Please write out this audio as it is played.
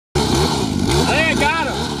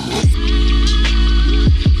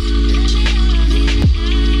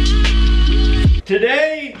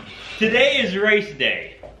Today is race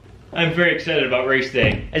day. I'm very excited about race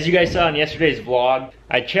day. As you guys saw in yesterday's vlog,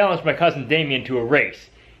 I challenged my cousin Damien to a race.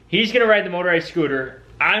 He's gonna ride the motorized scooter,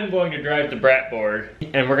 I'm going to drive the brat board,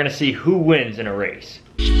 and we're gonna see who wins in a race.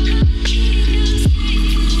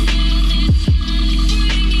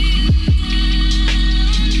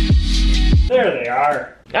 There they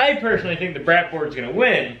are. I personally think the brat board's gonna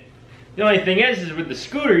win. The only thing is with the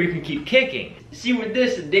scooter, you can keep kicking. See, with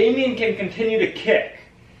this, Damien can continue to kick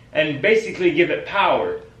and basically give it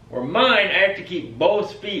power. Where mine, I have to keep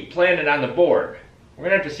both feet planted on the board. We're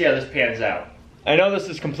gonna have to see how this pans out. I know this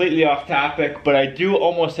is completely off topic, but I do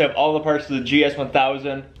almost have all the parts of the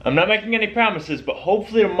GS1000. I'm not making any promises, but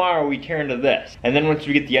hopefully tomorrow we turn to this. And then once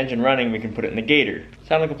we get the engine running, we can put it in the Gator.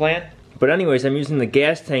 Sound like a plan? But anyways, I'm using the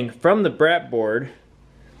gas tank from the brat board.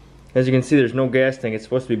 As you can see, there's no gas tank. It's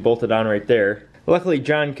supposed to be bolted on right there. Luckily,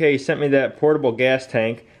 John K sent me that portable gas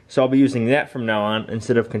tank, so I'll be using that from now on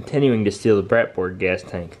instead of continuing to steal the brat board gas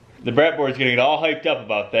tank. The brat board's gonna get all hyped up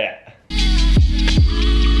about that.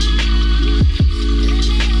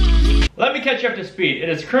 Let me catch you up to speed. It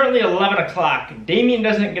is currently 11 o'clock. Damien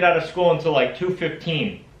doesn't get out of school until like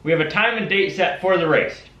 2:15. We have a time and date set for the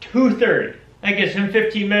race, 2:30. That gives him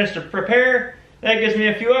 15 minutes to prepare. That gives me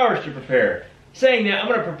a few hours to prepare. Saying that, I'm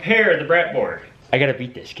gonna prepare the brat board. I gotta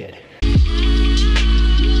beat this kid.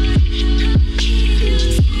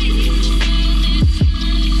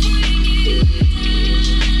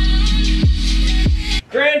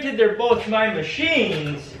 Granted, they're both my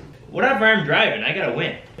machines. Whatever I'm driving, I gotta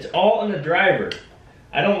win. It's all in the driver.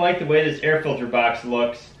 I don't like the way this air filter box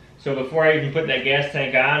looks, so before I even put that gas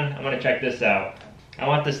tank on, I'm gonna check this out. I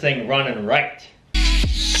want this thing running right.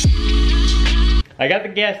 I got the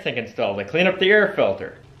gas tank installed. I cleaned up the air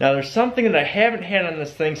filter. Now there's something that I haven't had on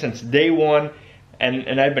this thing since day one,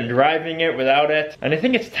 and I've been driving it without it, and I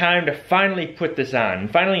think it's time to finally put this on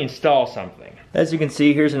and finally install something. As you can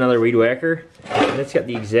see, here's another weed whacker, and it's got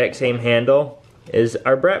the exact same handle as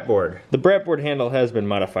our brat board. The brat board handle has been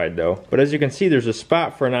modified though, but as you can see, there's a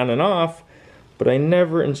spot for an on and off, but I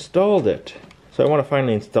never installed it. So I want to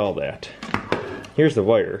finally install that. Here's the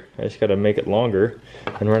wire. I just gotta make it longer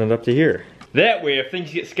and run it up to here. That way, if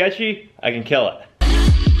things get sketchy, I can kill it.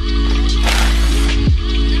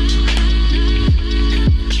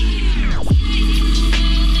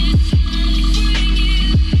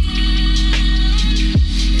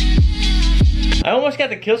 I almost got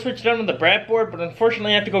the kill switch done with the brat board, but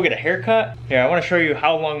unfortunately I have to go get a haircut. Here, I want to show you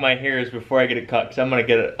how long my hair is before I get it cut, because I'm going to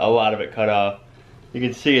get a lot of it cut off. You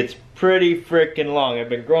can see it's pretty freaking long. I've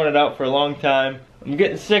been growing it out for a long time. I'm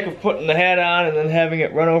getting sick of putting the hat on and then having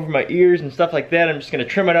it run over my ears and stuff like that. I'm just going to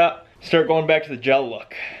trim it up, start going back to the gel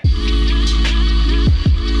look.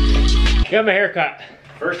 Got my hair cut.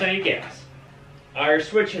 First I need gas. Our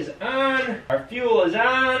switch is on, our fuel is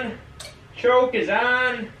on, choke is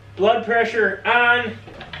on, blood pressure on.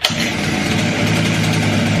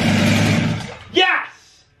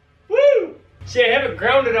 Yes! Woo! See, I have it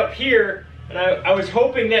grounded up here, and I was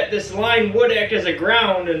hoping that this line would act as a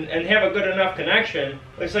ground and have a good enough connection.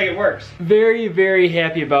 Looks like it works. Very, very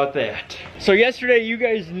happy about that. So yesterday, you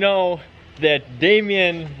guys know that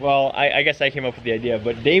Damien, well, I guess I came up with the idea,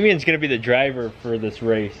 but Damien's gonna be the driver for this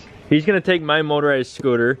race. He's gonna take my motorized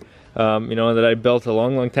scooter, you know, that I built a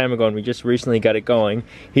long, long time ago, and we just recently got it going.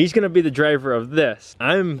 He's gonna be the driver of this.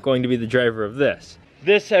 I'm going to be the driver of this.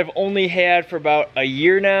 This I've only had for about a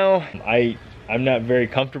year now. I'm not very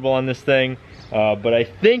comfortable on this thing, but I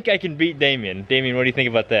think I can beat Damien. Damien, what do you think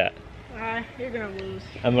about that? You're gonna lose.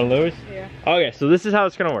 I'm gonna lose? Yeah. Okay, so this is how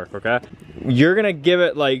it's gonna work, okay? You're gonna give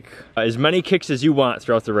it like as many kicks as you want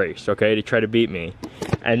throughout the race, okay, to try to beat me.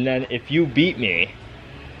 And then if you beat me,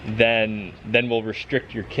 then we'll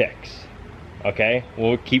restrict your kicks, okay?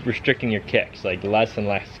 We'll keep restricting your kicks, like less and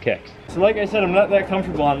less kicks. So like I said, I'm not that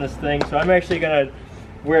comfortable on this thing, so I'm actually gonna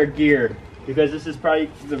wear gear because this is probably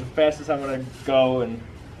the fastest I'm gonna go, and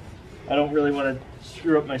I don't really want to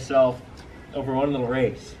screw up myself over one little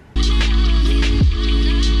race.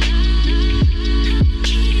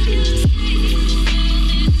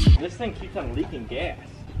 This thing keeps on leaking gas.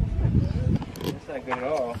 That's not good at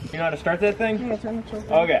all. You know how to start that thing? Yeah, turn the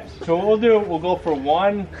choke. Okay, so what we'll do, we'll go for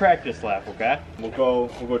one practice lap, okay? We'll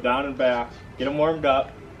go down and back, get them warmed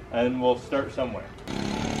up, and we'll start somewhere.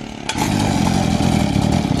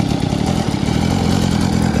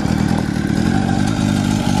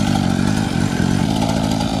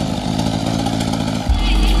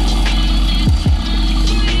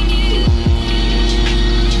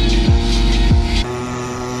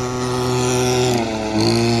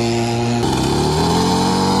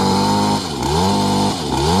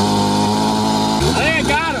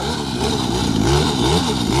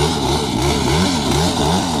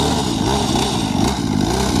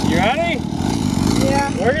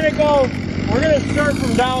 go, we're gonna start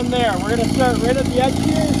from down there. We're gonna start right at the edge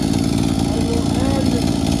here, and we'll end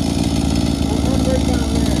right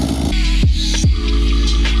down there.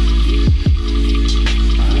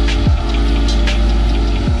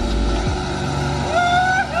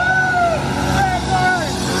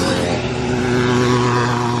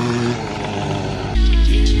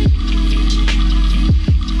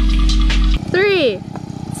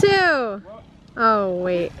 Oh,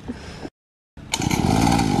 wait.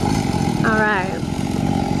 Alright.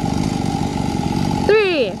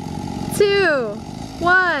 3, 2,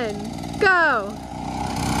 1, go!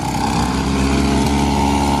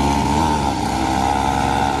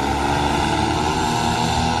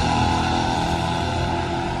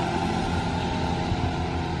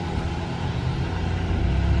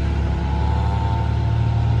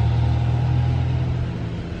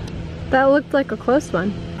 That looked like a close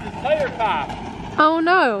one. Tire pop! Oh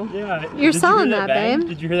no. Yeah. You're selling that, babe.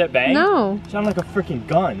 Did you hear that bang? No. It sounded like a freaking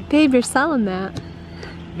gun. Babe, you're selling that.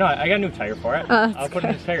 No, I got a new tire for it. Oh, I'll put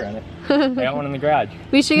a new tire on it. I got one in the garage.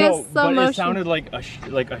 We should get slow but motion. It sounded like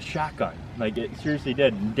a shotgun. Like it seriously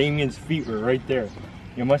did. Damien's feet were right there.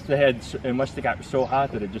 It must have got so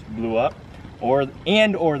hot that it just blew up, or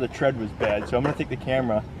the tread was bad. So I'm gonna take the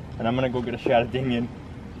camera and I'm gonna go get a shot of Damien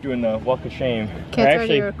doing the walk of shame. Okay, it's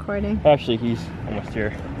already recording. Actually, he's almost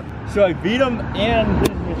here. So I beat him and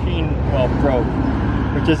his machine, well, broke,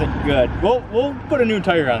 which isn't good. We'll put a new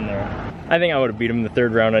tire on there. I think I would have beat him in the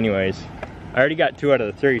third round anyways. I already got 2 out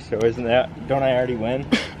of the 3, so don't I already win?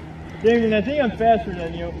 Damien, I think I'm faster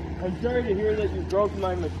than you. I'm sorry to hear that you broke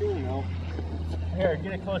my machine, though. Here,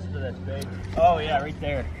 get it closer to this, babe. Oh yeah, right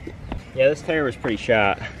there. Yeah, this tire was pretty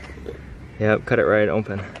shot. Yep, cut it right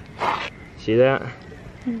open. See that?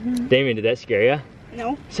 Mm-hmm. Damien, did that scare you?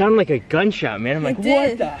 No. Sounded like a gunshot, man. I'm like,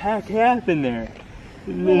 what the heck happened there?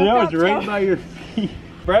 And that was right by your feet.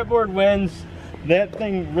 Fretboard wins. That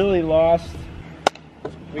thing really lost.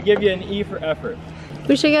 We give you an E for effort.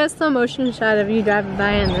 We should get a slow motion shot of you driving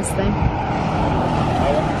by in this thing.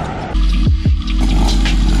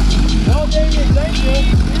 No, Damien, thank you.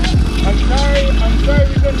 I'm sorry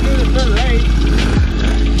we couldn't do the third race.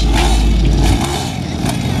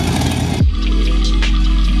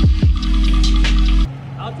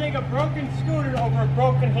 I'll take a broken scooter over a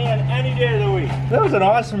broken hand any day of the week. That was an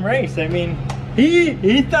awesome race. I mean,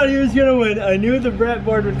 he thought he was gonna win. I knew the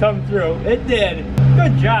Brettboard would come through. It did.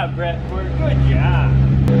 Good job, Brettboard. Good job.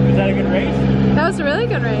 Was that a good race? That was a really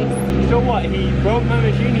good race. So what? He broke my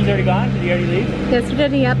machine. He's already gone. Did he already leave? Yes, he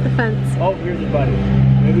did. He got the fence. Oh, here's his buddy.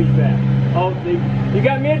 Maybe he's back. Oh, you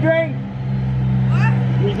got me a drink? What?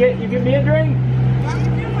 You get me a drink?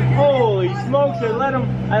 Holy smokes! I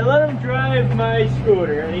let him drive my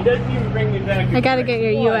scooter, and he doesn't even bring me back. I gotta get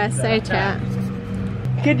your USA chat.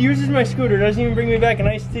 Kid uses my scooter, doesn't even bring me back an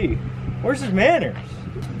iced tea. Where's his manners?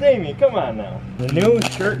 Damien, come on now. The new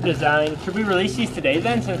shirt design. Should we release these today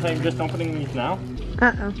then, since I'm just opening these now?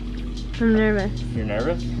 Uh-oh. I'm nervous. You're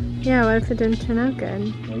nervous? Yeah, what if it didn't turn out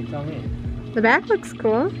good? What do you tell me? The back looks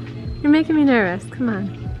cool. You're making me nervous. Come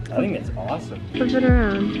on. I think it's awesome. Flip it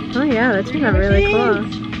around. Oh yeah, that turned out really cool.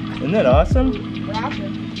 Isn't that awesome?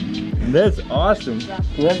 That's awesome.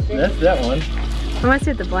 That's that one. I want to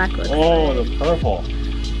see what the black looks like. Oh, the purple.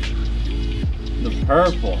 The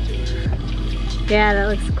purple. Yeah, that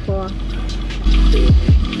looks cool.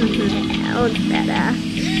 That looks badass.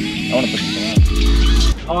 I want to put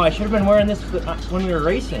this on. Oh, I should have been wearing this when we were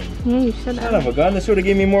racing. Yeah, you should have. Son of a gun, this would have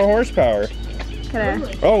given me more horsepower.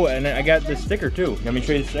 Gotta. Oh, and I got the sticker too. Let me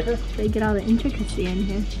show you the sticker. They get all the intricacy in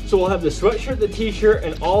here. So we'll have the sweatshirt, the t-shirt,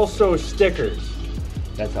 and also stickers.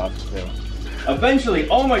 That's awesome too. Eventually,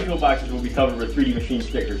 all my toolboxes will be covered with 3D machine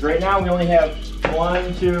stickers. Right now, we only have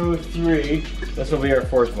 1, 2, 3. This will be our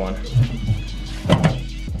 4th one.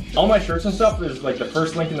 All my shirts and stuff is like the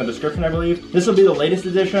first link in the description, I believe. This will be the latest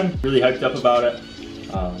edition. Really hyped up about it.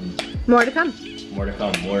 More to come. More to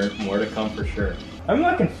come. More to come for sure. I'm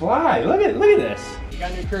looking fly. Look at this.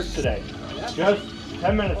 Got new shirts today. Just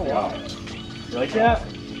 10 minutes ago. You like that?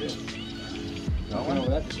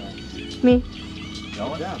 Me.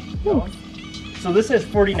 Going. So this has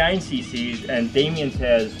 49 cc's and Damien's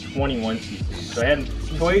has 21 cc's. So I had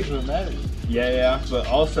weight. Yeah, but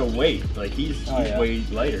also weight. Like he's way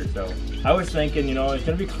lighter. So I was thinking, you know, it's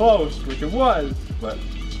gonna be close, which it was, but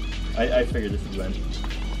I figured this would win.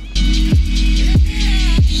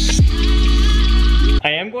 I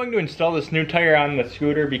am going to install this new tire on the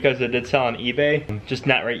scooter because it did sell on eBay. Just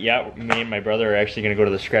not right yet. Me and my brother are actually gonna go to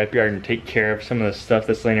the scrapyard and take care of some of the stuff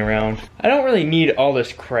that's laying around. I don't really need all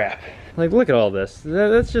this crap. Like, look at all this.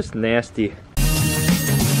 That's just nasty.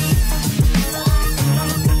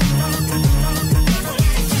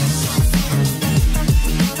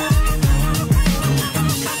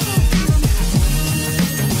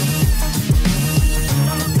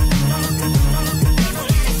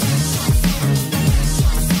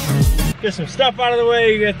 some stuff out of the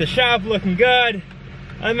way, you get the shop looking good.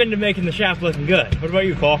 I'm into making the shop looking good. What about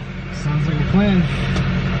you, Cole? Sounds like a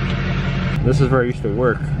plan. This is where I used to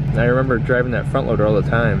work. I remember driving that front loader all the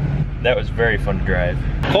time. That was very fun to drive.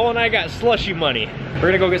 Cole and I got slushy money. We're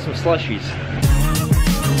gonna go get some slushies.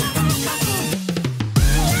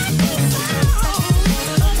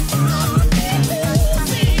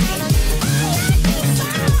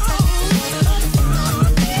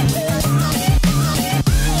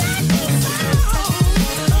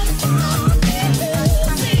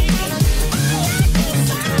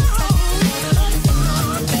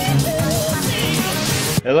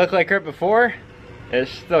 It looked like crap before. It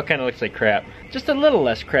still kind of looks like crap. Just a little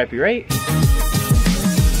less crappy, right?